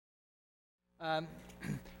Um,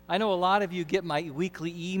 I know a lot of you get my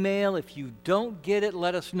weekly email. If you don't get it,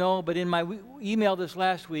 let us know. But in my email this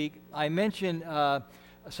last week, I mentioned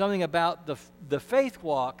something about the Faith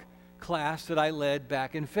Walk class that I led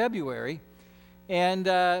back in February. And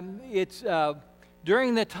it's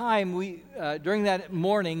during the time during that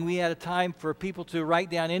morning, we had a time for people to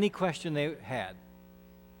write down any question they had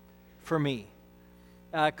for me.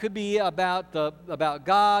 Could be about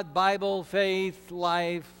God, Bible, faith,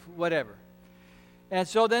 life, whatever. And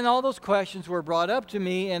so then all those questions were brought up to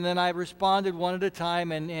me, and then I responded one at a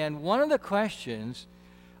time. And one of the questions,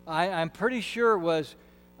 I'm pretty sure was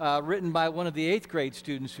written by one of the 8th grade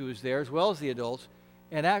students who was there, as well as the adults.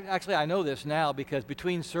 And actually, I know this now because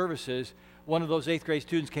between services, one of those 8th grade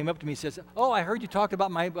students came up to me and says, "Oh, I heard you talked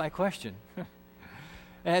about my question."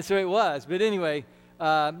 And so it was. But anyway,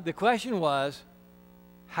 the question was,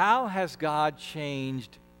 how has God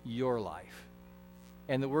changed your life?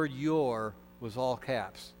 And the word "your" was all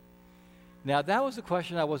caps. Now, that was a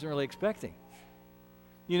question I wasn't really expecting.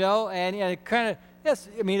 You know, and it kind of, yes,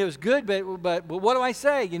 I mean, it was good, but what do I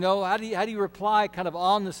say? You know, how do you reply kind of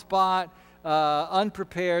on the spot,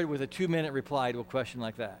 unprepared with a 2-minute reply to a question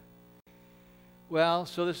like that? Well,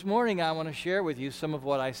 so this morning I want to share with you some of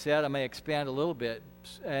what I said. I may expand a little bit.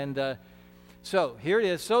 And so here it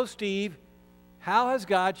is. So, Steve, how has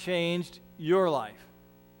God changed your life?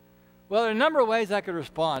 Well, there are a number of ways I could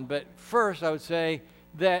respond, but first I would say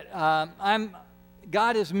that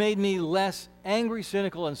God has made me less angry,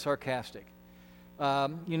 cynical, and sarcastic.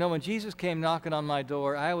 You know, when Jesus came knocking on my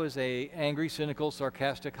door, I was a angry, cynical,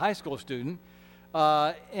 sarcastic high school student,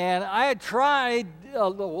 and I had tried a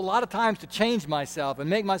lot of times to change myself and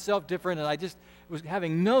make myself different, and I just was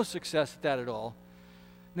having no success at that at all.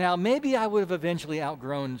 Now, maybe I would have eventually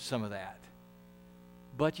outgrown some of that.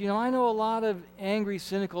 But, you know, I know a lot of angry,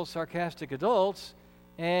 cynical, sarcastic adults,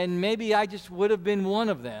 and maybe I just would have been one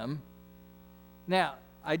of them. Now,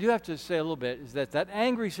 I do have to say a little bit, is that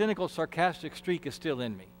angry, cynical, sarcastic streak is still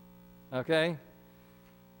in me, okay?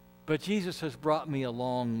 But Jesus has brought me a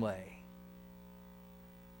long way.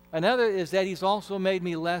 Another is that he's also made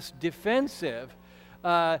me less defensive. You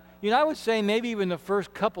know, I would say maybe even the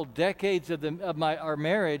first couple decades of our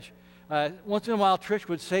marriage, once in a while, Trish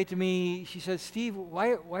would say to me, she says, "Steve,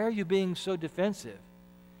 why are you being so defensive?"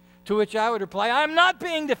 To which I would reply, "I'm not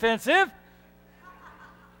being defensive."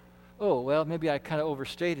 Oh, well, maybe I kind of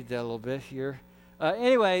overstated that a little bit here.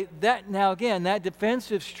 Anyway, that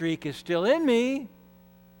defensive streak is still in me,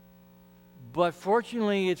 but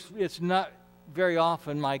fortunately, it's not very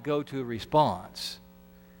often my go-to response.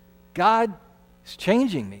 God is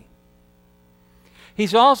changing me.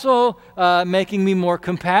 He's also making me more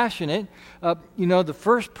compassionate. You know, the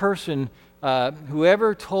first person who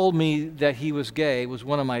ever told me that he was gay was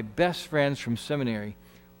one of my best friends from seminary.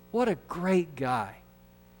 What a great guy.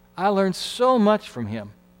 I learned so much from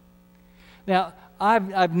him. Now,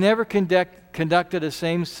 I've never conducted a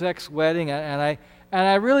same-sex wedding, and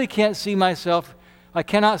I really cannot see myself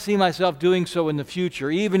doing so in the future,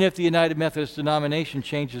 even if the United Methodist denomination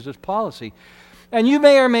changes its policy. And you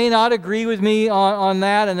may or may not agree with me on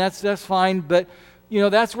that, and that's fine. But, you know,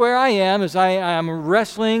 that's where I am, as I am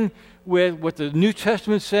wrestling with what the New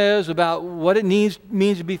Testament says about what it means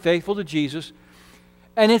to be faithful to Jesus.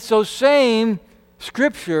 And it's those same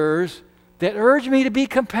scriptures that urge me to be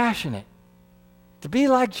compassionate, to be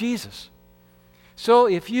like Jesus. So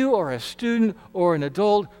if you are a student or an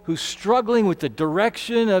adult who's struggling with the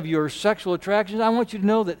direction of your sexual attractions, I want you to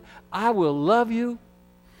know that I will love you.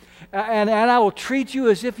 And I will treat you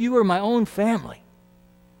as if you were my own family,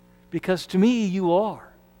 because to me you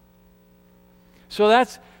are. So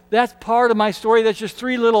that's part of my story. That's just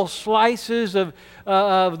 3 little slices of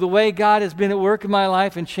the way God has been at work in my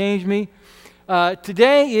life and changed me.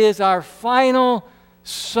 Today is our final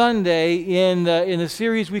Sunday in the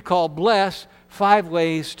series we call Bless, 5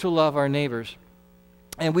 Ways to Love Our Neighbors.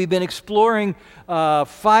 And we've been exploring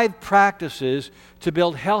 5 practices to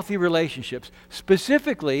build healthy relationships,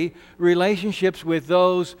 specifically relationships with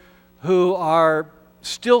those who are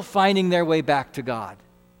still finding their way back to God.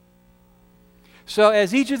 So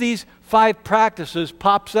as each of these 5 practices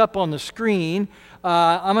pops up on the screen,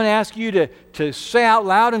 I'm going to ask you to say out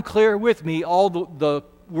loud and clear with me all the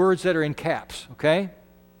words that are in caps, okay?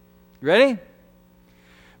 You ready?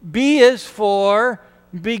 B is for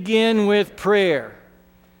begin with prayer.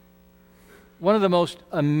 One of the most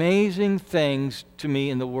amazing things to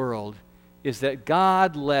me in the world is that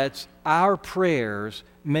God lets our prayers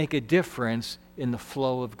make a difference in the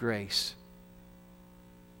flow of grace.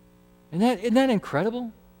 Isn't that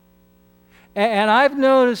incredible? And I've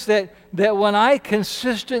noticed that when I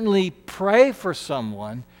consistently pray for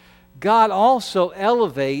someone, God also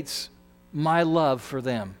elevates my love for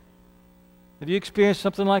them. Have you experienced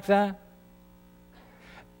something like that?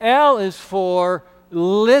 L is for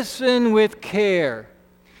listen with care.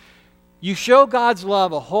 You show God's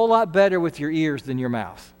love a whole lot better with your ears than your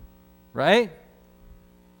mouth, right?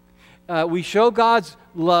 We show God's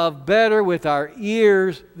love better with our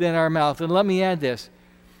ears than our mouth. And let me add this.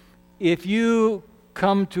 If you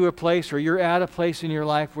come to a place or you're at a place in your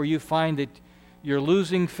life where you find that you're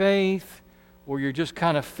losing faith or you're just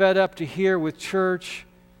kind of fed up to here with church,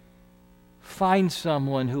 find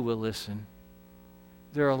someone who will listen.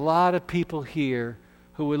 There are a lot of people here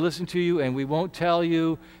who will listen to you, and we won't tell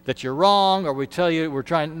you that you're wrong, or we tell you we're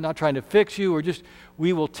not trying to fix you, or just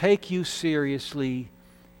we will take you seriously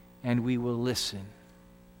and we will listen.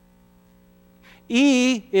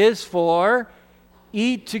 E is for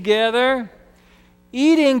eat together.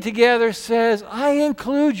 Eating together says, I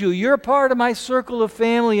include you. You're part of my circle of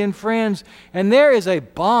family and friends. And there is a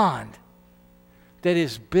bond that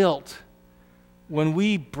is built when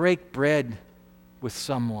we break bread with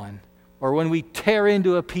someone or when we tear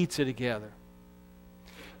into a pizza together.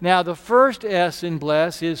 Now, the first S in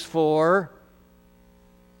bless is for,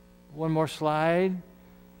 one more slide,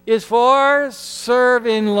 is for serve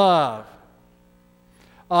in love.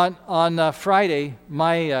 On Friday,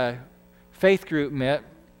 my faith group met,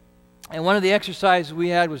 and one of the exercises we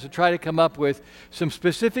had was to try to come up with some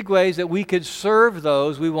specific ways that we could serve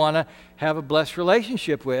those we want to have a blessed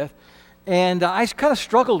relationship with. And I kind of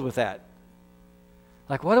struggled with that.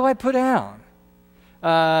 Like, what do I put down?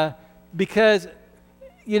 Because,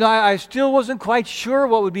 I still wasn't quite sure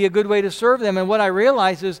what would be a good way to serve them. And what I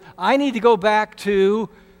realized is I need to go back to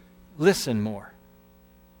listen more.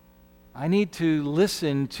 I need to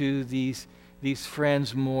listen to these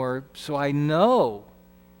friends more so I know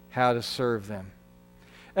how to serve them.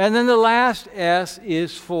 And then the last S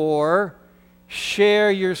is for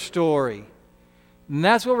share your story. And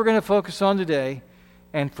that's what we're going to focus on today.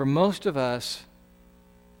 And for most of us,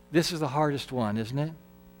 this is the hardest one, isn't it?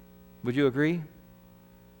 Would you agree?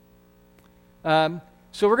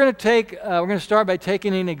 So we're going to start by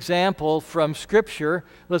taking an example from Scripture.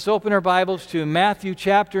 Let's open our Bibles to Matthew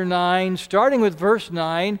chapter 9, starting with verse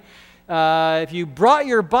 9. If you brought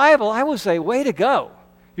your Bible, I would say, way to go.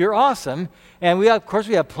 You're awesome. And we have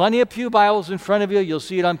plenty of pew Bibles in front of you. You'll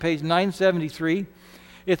see it on page 973.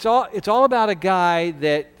 It's all about a guy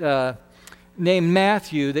that named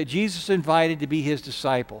Matthew that Jesus invited to be his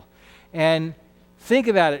disciple. And think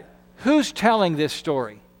about it. Who's telling this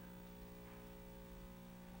story?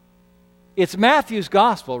 It's Matthew's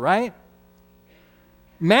gospel, right?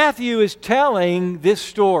 Matthew is telling this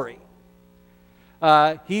story.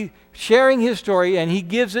 He's sharing his story, and he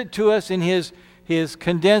gives it to us in his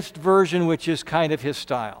condensed version, which is kind of his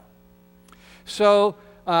style. So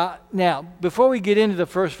now, before we get into the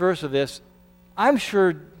first verse of this, I'm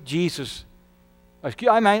sure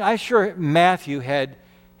Matthew had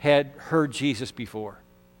heard Jesus before,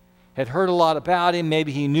 had heard a lot about him.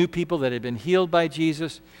 Maybe he knew people that had been healed by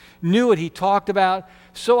Jesus, knew what he talked about.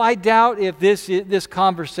 So I doubt if this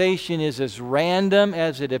conversation is as random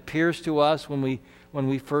as it appears to us when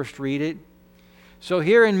we first read it. So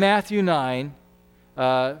here in Matthew 9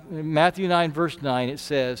 verse 9, it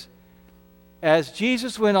says, as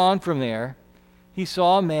Jesus went on from there, he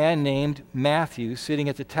saw a man named Matthew sitting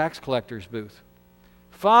at the tax collector's booth.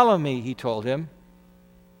 Follow me, he told him.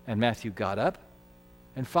 And Matthew got up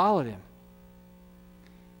and followed him.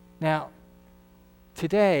 Now,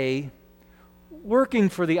 today, working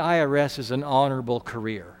for the IRS is an honorable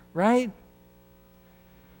career, right?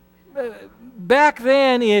 Back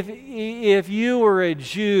then, if you were a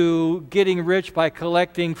Jew getting rich by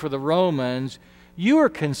collecting for the Romans, you were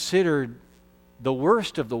considered the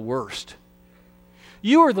worst of the worst.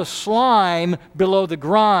 You were the slime below the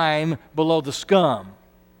grime, below the scum.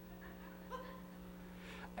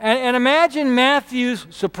 And imagine Matthew's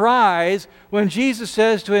surprise when Jesus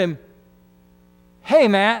says to him, hey,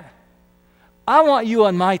 Matt, I want you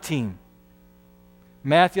on my team.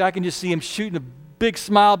 Matthew, I can just see him shooting a big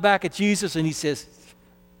smile back at Jesus, and he says,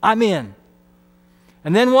 I'm in.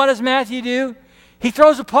 And then what does Matthew do? He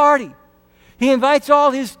throws a party. He invites all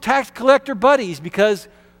his tax collector buddies, because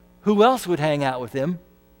who else would hang out with him?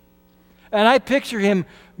 And I picture him,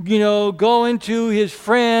 going to his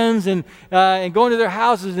friends and going to their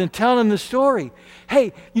houses and telling them the story.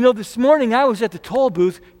 Hey, this morning I was at the toll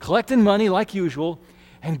booth collecting money like usual,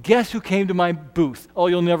 and guess who came to my booth? Oh,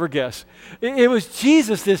 you'll never guess. It was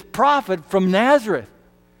Jesus, this prophet from Nazareth.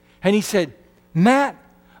 And he said, Matt,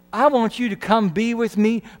 I want you to come be with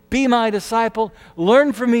me, be my disciple,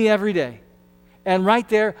 learn from me every day. And right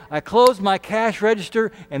there, I closed my cash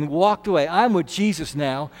register and walked away. I'm with Jesus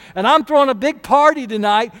now. And I'm throwing a big party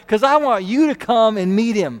tonight because I want you to come and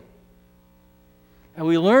meet him. And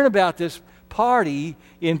we learn about this party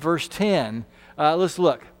in verse 10. Let's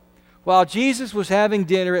look. While Jesus was having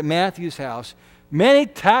dinner at Matthew's house, many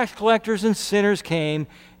tax collectors and sinners came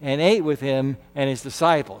and ate with him and his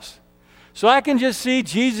disciples. So I can just see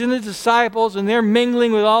Jesus and his disciples, and they're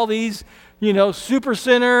mingling with all these, super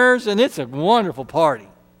sinners, and it's a wonderful party.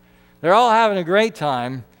 They're all having a great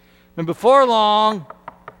time. And before long,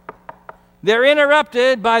 they're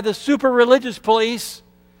interrupted by the super religious police,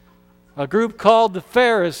 a group called the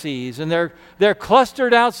Pharisees, and they're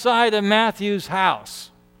clustered outside of Matthew's house.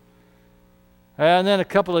 And then a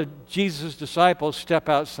couple of Jesus' disciples step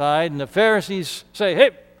outside, and the Pharisees say, hey,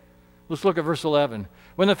 let's look at verse 11.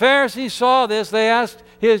 When the Pharisees saw this, they asked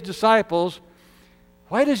his disciples,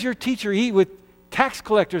 why does your teacher eat with tax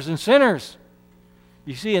collectors and sinners?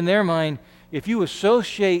 You see, in their mind, if you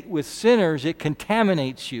associate with sinners, it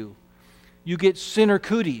contaminates you. You get sinner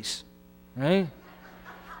cooties, right?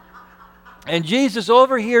 And Jesus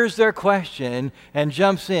overhears their question and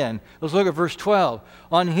jumps in. Let's look at verse 12.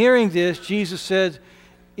 On hearing this, Jesus said,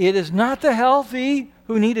 it is not the healthy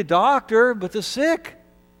who need a doctor, but the sick.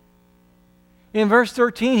 In verse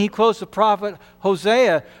 13, he quotes the prophet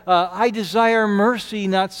Hosea, I desire mercy,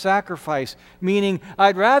 not sacrifice, meaning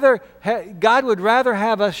God would rather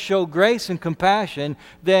have us show grace and compassion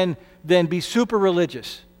than be super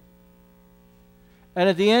religious. And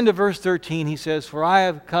at the end of verse 13, he says, for I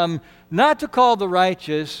have come not to call the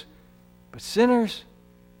righteous, but sinners.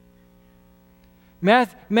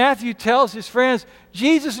 Matthew tells his friends,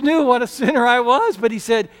 Jesus knew what a sinner I was, but he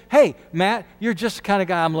said, hey, Matt, you're just the kind of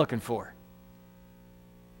guy I'm looking for.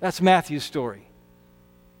 That's Matthew's story.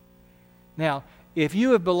 Now, if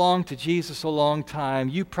you have belonged to Jesus a long time,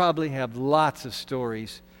 you probably have lots of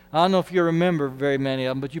stories. I don't know if you remember very many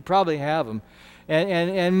of them, but you probably have them.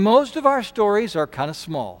 And most of our stories are kind of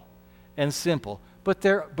small and simple, but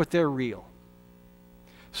they're real.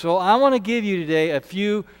 So I want to give you today a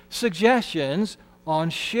few suggestions on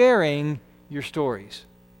sharing your stories.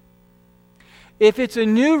 If it's a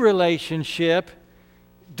new relationship,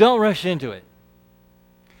 don't rush into it.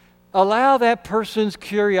 Allow that person's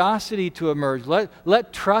curiosity to emerge.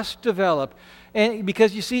 Let trust develop. And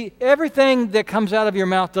because you see, everything that comes out of your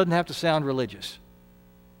mouth doesn't have to sound religious.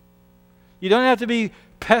 You don't have to be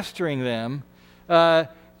pestering them.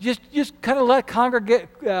 Just kind of let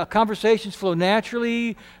conversations flow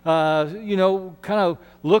naturally. Kind of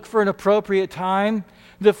look for an appropriate time.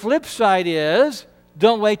 The flip side is,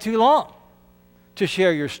 don't wait too long to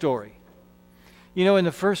share your story. In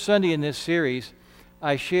the first Sunday in this series,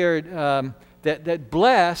 I shared that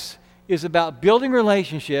bless is about building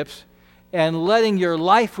relationships and letting your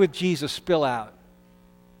life with Jesus spill out.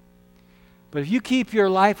 But if you keep your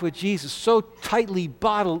life with Jesus so tightly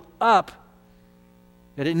bottled up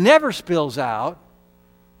that it never spills out,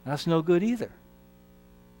 that's no good either.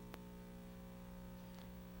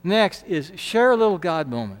 Next is share a little God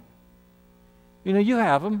moment. You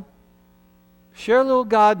have them. Share little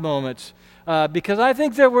God moments. Because I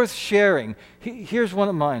think they're worth sharing. Here's one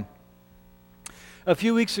of mine. A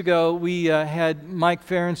few weeks ago, we had Mike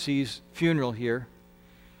Ferency's funeral here.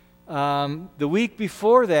 The week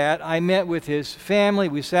before that, I met with his family.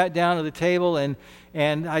 We sat down at the table, and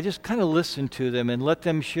I just kind of listened to them and let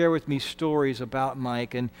them share with me stories about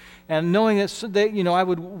Mike. And knowing that I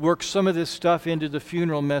would work some of this stuff into the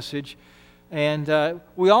funeral message. And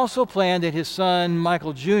we also planned that his son,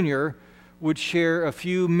 Michael Jr., would share a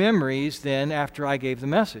few memories then after I gave the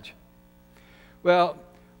message. Well,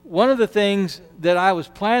 one of the things that I was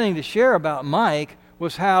planning to share about Mike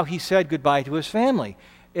was how he said goodbye to his family.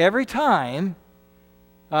 Every time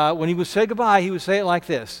when he would say goodbye, he would say it like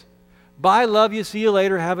this: bye, love you, see you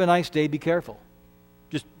later, have a nice day, be careful.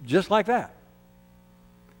 Just like that.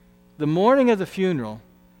 The morning of the funeral,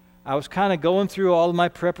 I was kind of going through all of my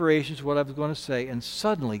preparations, what I was going to say, and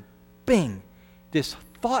suddenly, bing, this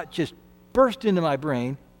thought just burst into my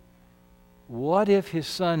brain. What if his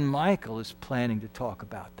son Michael is planning to talk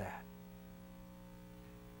about that?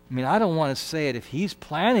 I don't want to say it if he's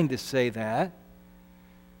planning to say that.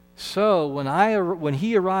 So when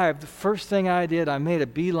he arrived, the first thing I did, I made a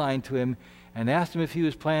beeline to him and asked him if he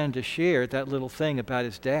was planning to share that little thing about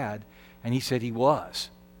his dad, and he said he was.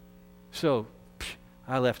 So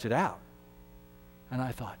I left it out. And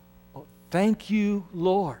I thought, oh, thank you,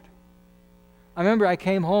 Lord. I remember I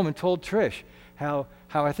came home and told Trish how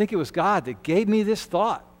I think it was God that gave me this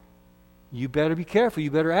thought. You better be careful. You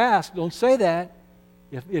better ask. Don't say that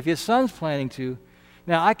if his son's planning to.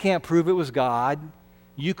 Now, I can't prove it was God.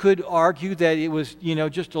 You could argue that it was,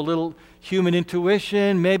 just a little human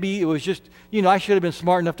intuition. Maybe it was just, I should have been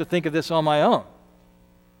smart enough to think of this on my own.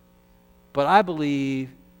 But I believe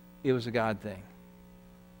it was a God thing.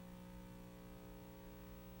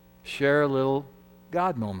 Share a little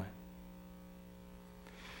God moment.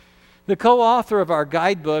 The co-author of our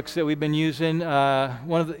guidebooks that we've been using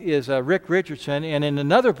is Rick Richardson, and in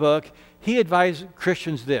another book, he advised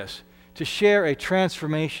Christians to share a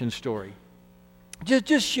transformation story.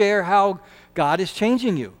 Just share how God is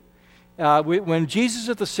changing you. When Jesus is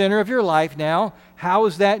at the center of your life now, how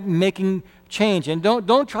is that making change? And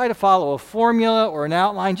don't try to follow a formula or an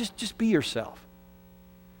outline. Just be yourself.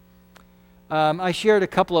 I shared a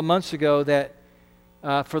couple of months ago that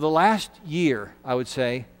for the last year, I would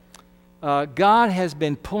say, God has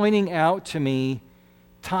been pointing out to me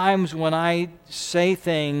times when I say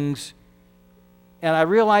things and I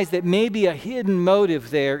realize that maybe a hidden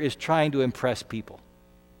motive there is trying to impress people.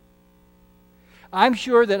 I'm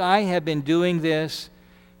sure that I have been doing this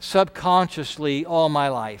subconsciously all my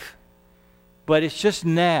life, but it's just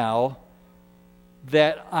now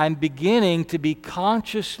that I'm beginning to be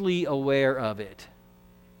consciously aware of it.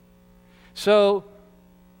 So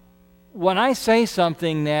when I say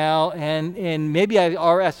something now, and maybe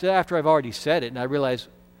after I've already said it, and I realize,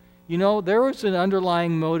 there was an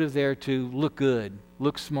underlying motive there to look good,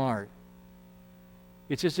 look smart.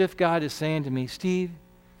 It's as if God is saying to me, Steve,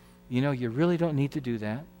 you really don't need to do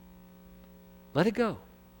that. Let it go.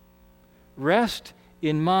 Rest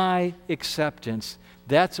in my acceptance.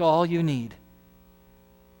 That's all you need.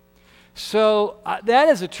 So that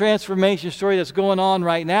is a transformation story that's going on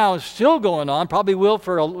right now. It's still going on, probably will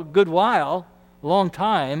for a good while, a long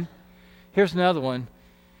time. Here's another one.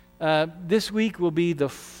 This week will be the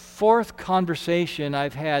fourth conversation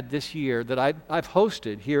I've had this year that I've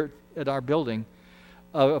hosted here at our building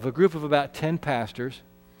of a group of about 10 pastors,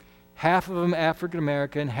 half of them African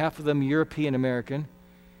American, half of them European American,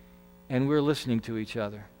 and we're listening to each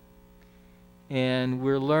other. And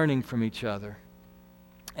we're learning from each other.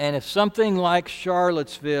 And if something like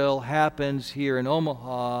Charlottesville happens here in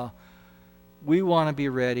Omaha, we want to be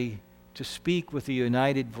ready to speak with a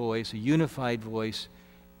united voice, a unified voice,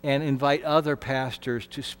 and invite other pastors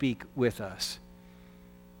to speak with us.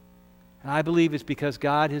 And I believe it's because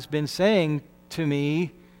God has been saying to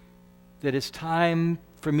me that it's time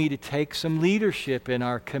for me to take some leadership in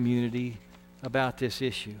our community about this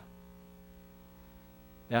issue.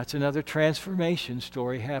 That's another transformation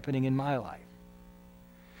story happening in my life.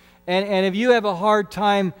 And if you have a hard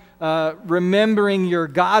time remembering your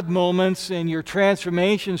God moments and your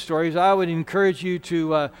transformation stories, I would encourage you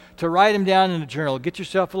to write them down in a journal. Get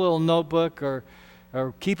yourself a little notebook or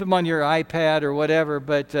keep them on your iPad or whatever.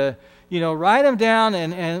 But, write them down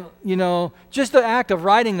and just the act of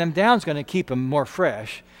writing them down is going to keep them more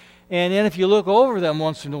fresh. And then if you look over them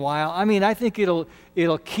once in a while, I think it'll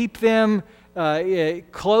keep them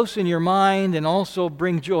close in your mind and also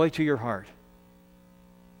bring joy to your heart.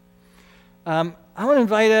 I want to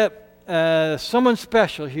invite up someone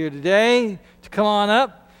special here today to come on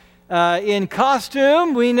up. In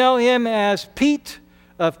costume, we know him as Pete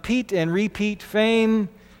of Pete and Repeat fame,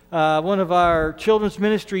 one of our children's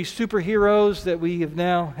ministry superheroes that we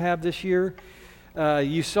have this year.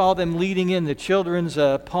 You saw them leading in the children's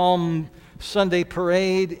Palm Sunday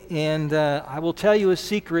parade, and I will tell you a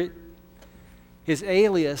secret. His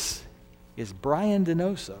alias is Brian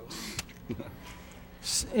Donoso.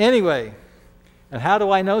 Anyway. And how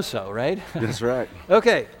do I know so, right? That's right.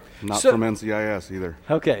 Okay. Not from NCIS either.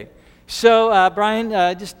 Okay. So, Brian,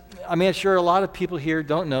 I'm sure a lot of people here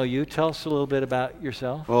don't know you. Tell us a little bit about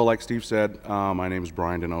yourself. Well, like Steve said, my name is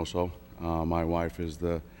Brian Donoso. My wife is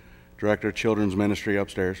the director of children's ministry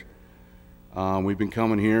upstairs. We've been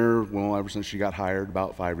coming here, ever since she got hired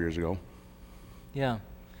about 5 years ago. Yeah.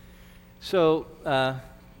 So,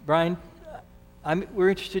 Brian, we're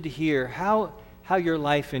interested to hear how your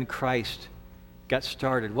life in Christ got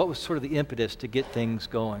started. What was sort of the impetus to get things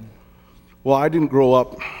going? Well, I didn't grow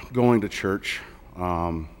up going to church.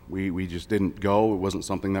 We just didn't go. It wasn't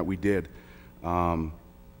something that we did. In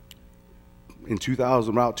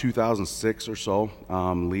about 2006 or so,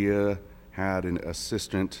 Leah had an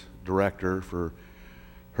assistant director for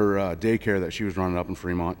her daycare that she was running up in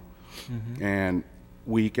Fremont. Mm-hmm. And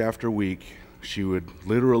week after week, she would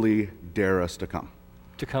literally dare us to come.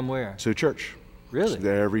 To come where? To church. Really?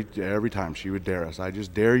 Every time she would dare us. I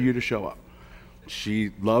just dare you to show up.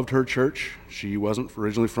 She loved her church. She wasn't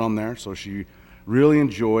originally from there, so she really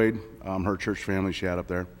enjoyed her church family she had up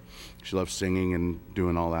there. She loved singing and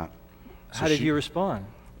doing all that. How did you respond?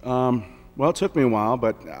 Well, it took me a while,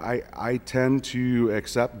 but I tend to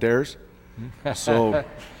accept dares. So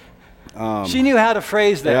she knew how to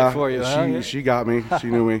phrase that yeah, for you, huh? she got me. She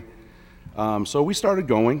knew me. So we started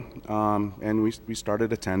going, and we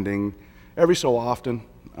started attending every so often,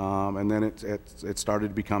 and then it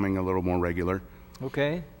started becoming a little more regular.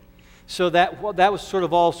 Okay. So that was sort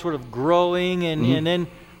of all sort of growing, and then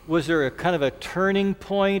was there a kind of a turning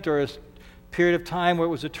point or a period of time where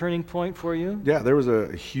it was a turning point for you? Yeah, there was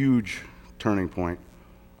a huge turning point.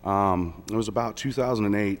 It was about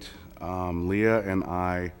 2008. Leah and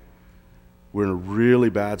I were in a really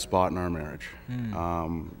bad spot in our marriage.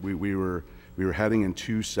 We were heading in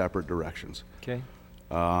two separate directions. Okay.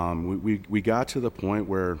 We got to the point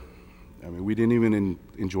where, I mean, we didn't even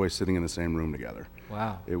enjoy sitting in the same room together.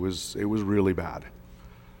 Wow. It was really bad.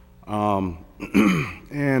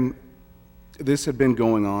 And this had been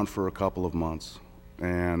going on for a couple of months,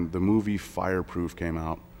 and the movie Fireproof came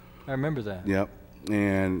out. I remember that. Yep.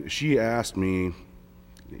 And she asked me,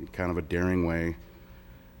 in kind of a daring way,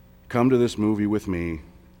 come to this movie with me,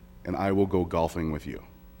 and I will go golfing with you.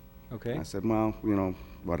 Okay. I said, well,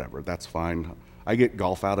 whatever, that's fine. I get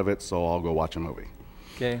golf out of it, so I'll go watch a movie.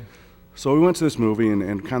 Okay. So we went to this movie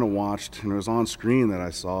and kind of watched, and it was on screen that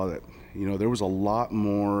I saw that, there was a lot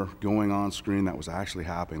more going on screen that was actually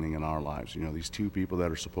happening in our lives. These two people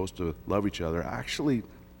that are supposed to love each other actually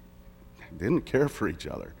didn't care for each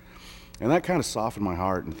other. And that kind of softened my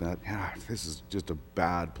heart and thought, this is just a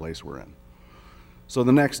bad place we're in. So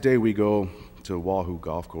the next day we go to Wahoo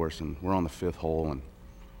Golf Course, and we're on the 5th hole,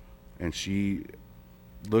 and she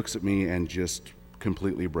looks at me and just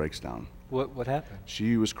completely breaks down. What happened?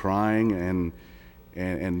 She was crying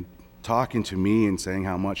and talking to me and saying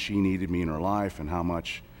how much she needed me in her life and how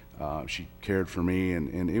much she cared for me,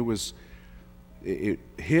 and it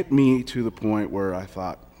hit me to the point where I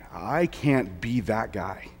thought, I can't be that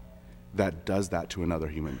guy that does that to another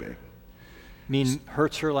human being. Mean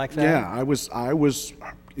hurts her like that? Yeah, I was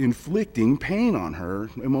inflicting pain on her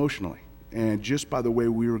emotionally, and just by the way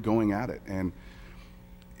we were going at it, and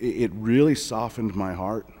it really softened my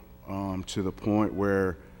heart to the point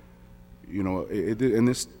where, and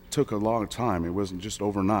this took a long time. It wasn't just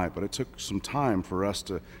overnight, but it took some time for us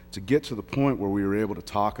to get to the point where we were able to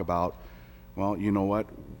talk about, well, you know what,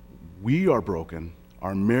 we are broken.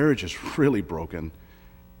 Our marriage is really broken.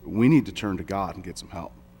 We need to turn to God and get some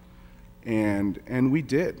help. And we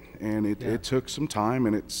did, and it took some time,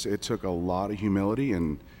 and it took a lot of humility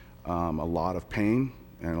and a lot of pain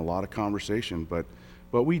and a lot of conversation, but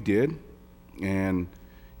we did, and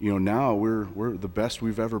now we're the best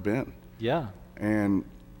we've ever been. Yeah. And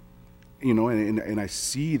and I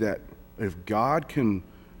see that if God can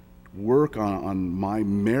work on my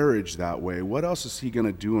marriage that way, what else is He going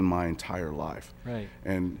to do in my entire life? Right.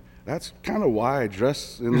 And that's kind of why I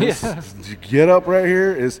dress in this get up right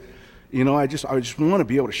here is, I just want to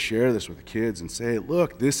be able to share this with the kids and say,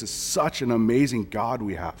 look, this is such an amazing God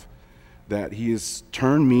we have, that He has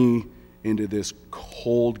turned me into this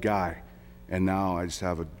cold guy, and now I just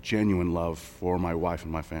have a genuine love for my wife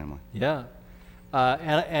and my family. Yeah.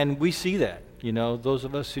 And we see that, those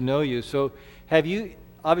of us who know you. So have you,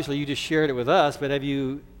 obviously you just shared it with us, but have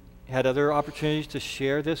you had other opportunities to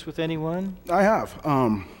share this with anyone? I have.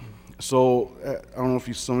 So I don't know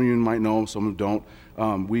if some of you might know, some of you don't.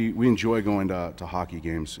 We enjoy going to hockey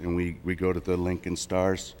games, and we go to the Lincoln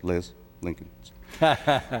Stars, Lincoln.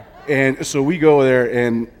 And so we go there,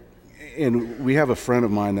 and we have a friend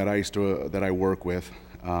of mine that I work with,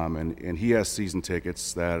 and he has season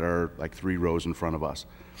tickets that are like 3 rows in front of us.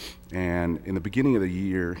 And in the beginning of the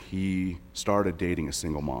year, he started dating a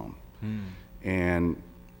single mom, and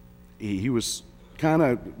he was kind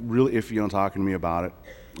of really iffy on talking to me about it.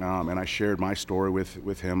 And I shared my story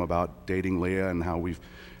with him about dating Leah and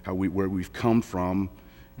where we've come from,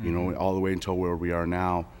 all the way until where we are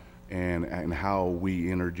now, and how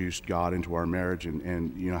we introduced God into our marriage,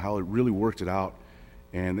 and how it really worked it out.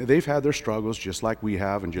 And they've had their struggles just like we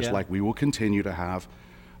have, and just like we will continue to have.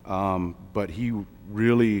 But he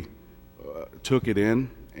really took it in,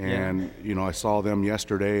 and I saw them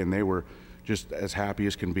yesterday, and they were just as happy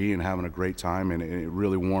as can be and having a great time, and it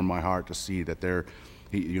really warmed my heart to see that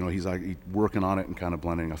he's working on it and kind of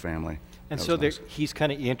blending a family. And so nice. He's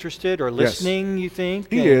kind of interested or listening, you think?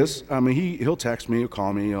 He is. I mean, he'll text me, he'll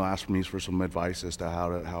call me, he'll ask me for some advice as to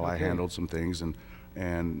how I handled some things,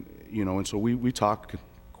 and so we talk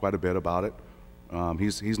quite a bit about it.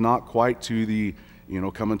 He's not quite to the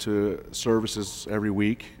coming to services every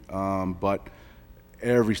week, but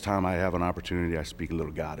every time I have an opportunity, I speak a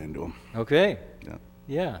little God into him. Okay.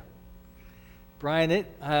 Yeah. Brian,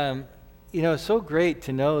 it's so great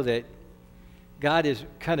to know that God is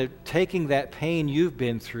kind of taking that pain you've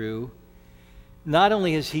been through not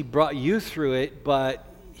only has He brought you through it, but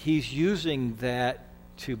He's using that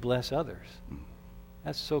to bless others.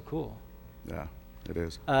 That's so cool. Yeah, it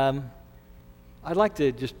is. I'd like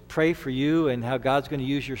to just pray for you and how God's going to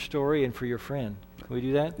use your story and for your friend. Can we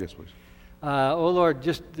do that? Yes, please. Oh, Lord,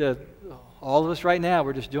 just all of us right now,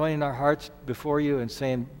 we're just joining our hearts before you and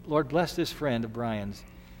saying, Lord, bless this friend of Brian's.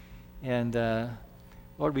 And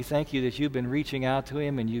Lord, we thank you that you've been reaching out to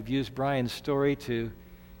him and you've used Brian's story to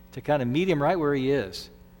kind of meet him right where he is.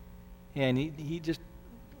 And he just,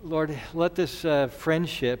 Lord, let this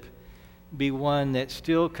friendship be one that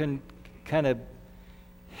still can kind of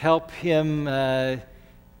help him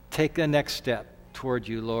take the next step toward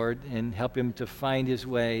you, Lord, and help him to find his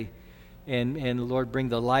way. And Lord, bring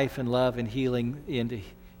the life and love and healing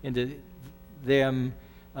into them,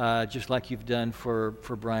 just like you've done for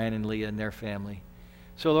Brian and Leah and their family.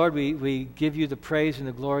 So, Lord, we give you the praise and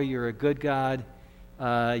the glory. You're a good God.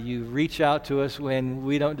 You reach out to us when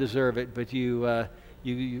we don't deserve it, but you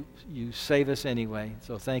save us anyway.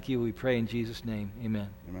 So thank you. We pray in Jesus' name. Amen.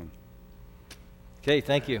 Amen. Okay,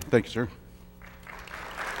 thank you. Thank you, sir.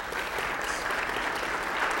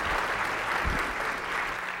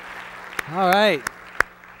 All right.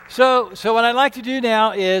 So what I'd like to do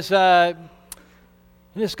now is, and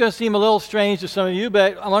it's going to seem a little strange to some of you,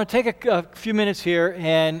 but I want to take a few minutes here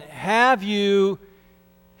and have you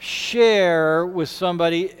share with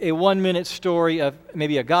somebody a 1-minute story of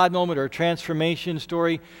maybe a God moment or a transformation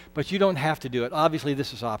story, but you don't have to do it. Obviously,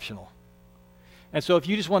 this is optional. And so if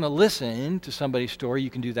you just want to listen to somebody's story, you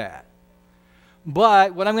can do that.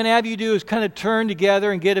 But what I'm going to have you do is kind of turn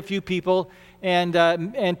together and get a few people, and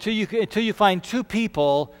until you find 2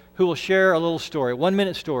 people who will share a little story, a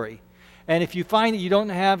 1-minute story. And if you find that you don't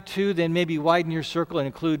have 2, then maybe widen your circle and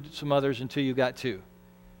include some others until you've got 2.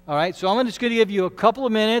 All right, so I'm just going to give you a couple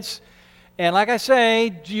of minutes. And like I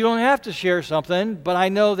say, you don't have to share something, but I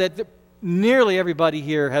know that nearly everybody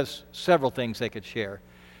here has several things they could share.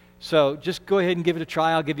 So just go ahead and give it a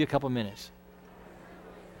try. I'll give you a couple of minutes.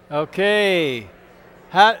 Okay.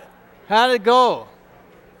 How did it go?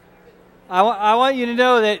 I want you to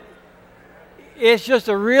know that it's just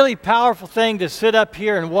a really powerful thing to sit up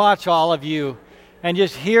here and watch all of you and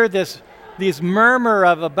just hear these murmur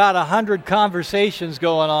of about 100 conversations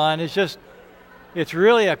going on. It's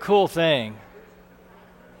really a cool thing.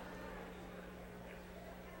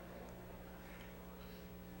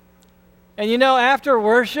 And after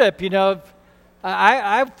worship,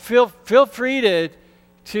 I feel free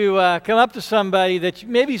to come up to somebody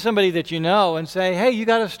that you know and say, hey, you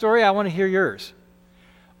got a story? I want to hear yours.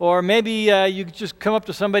 Or maybe you just come up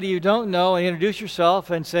to somebody you don't know and introduce yourself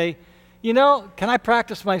and say, can I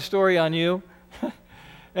practice my story on you?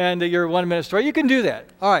 And your 1-minute story. You can do that.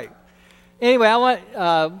 All right. Anyway,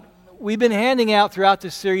 we've been handing out throughout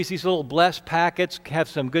this series these little Bless packets, have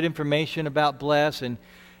some good information about Bless,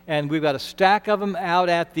 and we've got a stack of them out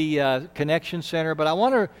at the Connection Center. But I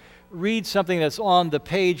want to read something that's on the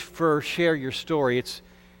page for Share Your Story.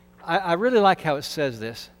 I really like how it says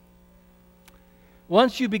this.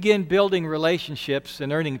 Once you begin building relationships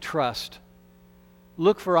and earning trust,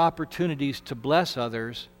 look for opportunities to bless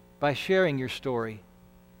others by sharing your story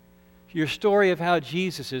of how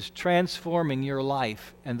Jesus is transforming your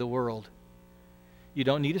life and the world. You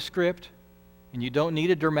don't need a script, and you don't need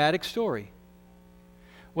a dramatic story.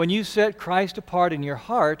 When you set Christ apart in your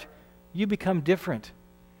heart, you become different.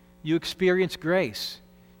 You experience grace.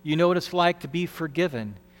 You know what it's like to be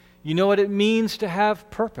forgiven. You know what it means to have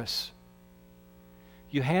purpose.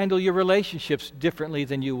 You handle your relationships differently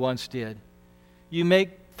than you once did. You make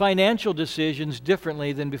financial decisions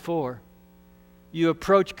differently than before. You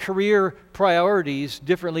approach career priorities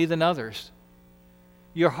differently than others.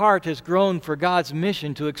 Your heart has grown for God's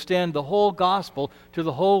mission to extend the whole gospel to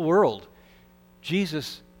the whole world.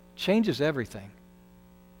 Jesus changes everything.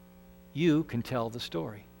 You can tell the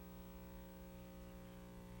story.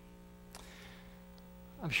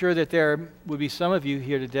 I'm sure that there would be some of you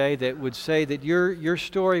here today that would say that your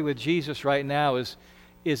story with Jesus right now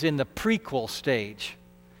is in the prequel stage.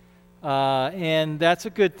 And that's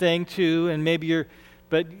a good thing too, and maybe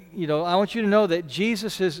but I want you to know that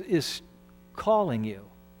Jesus is calling you.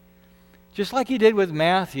 Just like he did with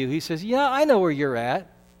Matthew, he says, yeah, I know where you're at,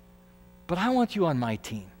 but I want you on my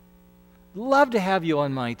team. Love to have you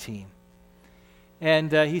on my team.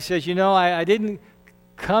 And he says, I didn't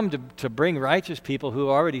come to bring righteous people who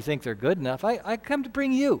already think they're good enough. I come to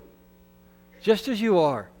bring you, just as you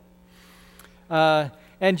are.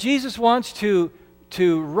 And Jesus wants to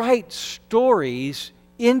write stories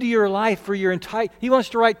into your life for your entire. He wants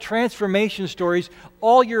to write transformation stories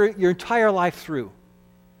all your entire life through.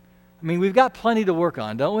 I mean, we've got plenty to work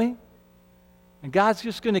on, don't we? And God's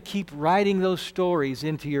just going to keep writing those stories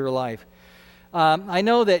into your life. I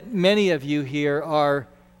know that many of you here are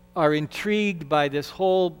intrigued by this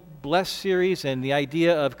whole Blessed series and the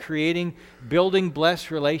idea of building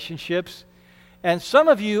blessed relationships. And some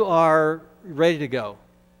of you are ready to go.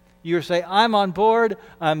 You say, I'm on board,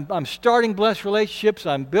 I'm starting blessed relationships,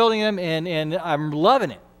 I'm building them, and I'm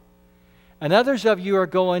loving it. And others of you are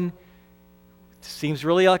going, seems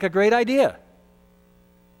really like a great idea.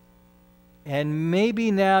 And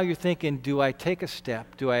maybe now you're thinking, do I take a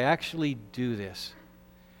step? Do I actually do this?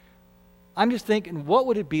 I'm just thinking, what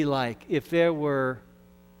would it be like if there were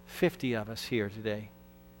 50 of us here today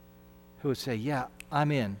who would say, yeah,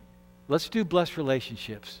 I'm in. Let's do blessed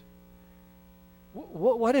relationships.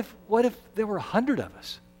 What if there were 100 of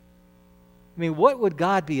us? I mean, what would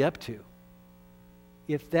God be up to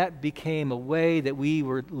if that became a way that we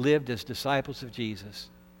lived as disciples of Jesus,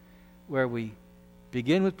 where we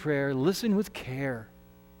begin with prayer, listen with care,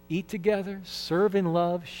 eat together, serve in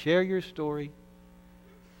love, share your story.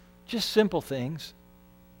 Just simple things.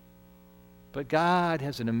 But God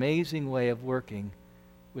has an amazing way of working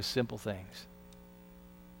with simple things.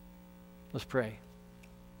 Let's pray.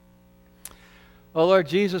 Oh, Lord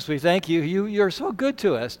Jesus, we thank you. You're so good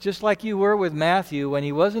to us, just like you were with Matthew when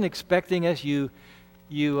he wasn't expecting us. You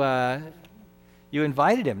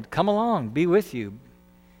invited him to come along, be with you,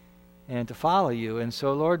 and to follow you. And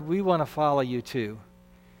so, Lord, we want to follow you too.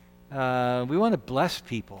 We want to bless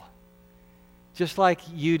people, just like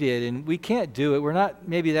you did. And we can't do it. We're not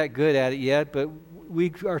maybe that good at it yet, but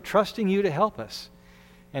we are trusting you to help us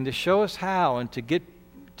and to show us how and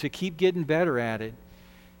to keep getting better at it.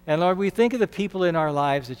 And Lord, we think of the people in our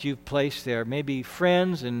lives that you've placed there, maybe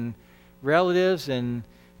friends and relatives and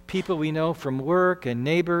people we know from work and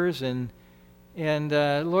neighbors. And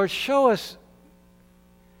Lord, show us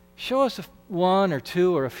one or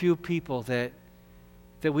two or a few people that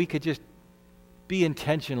we could just be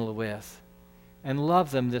intentional with and love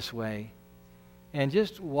them this way. And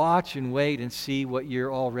just watch and wait and see what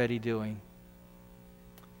you're already doing.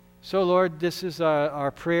 So, Lord, this is our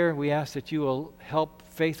prayer. We ask that you will help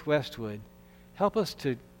Faith Westwood. Help us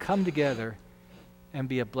to come together and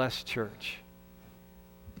be a blessed church.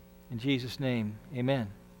 In Jesus' name, amen.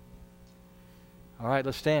 All right,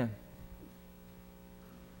 let's stand.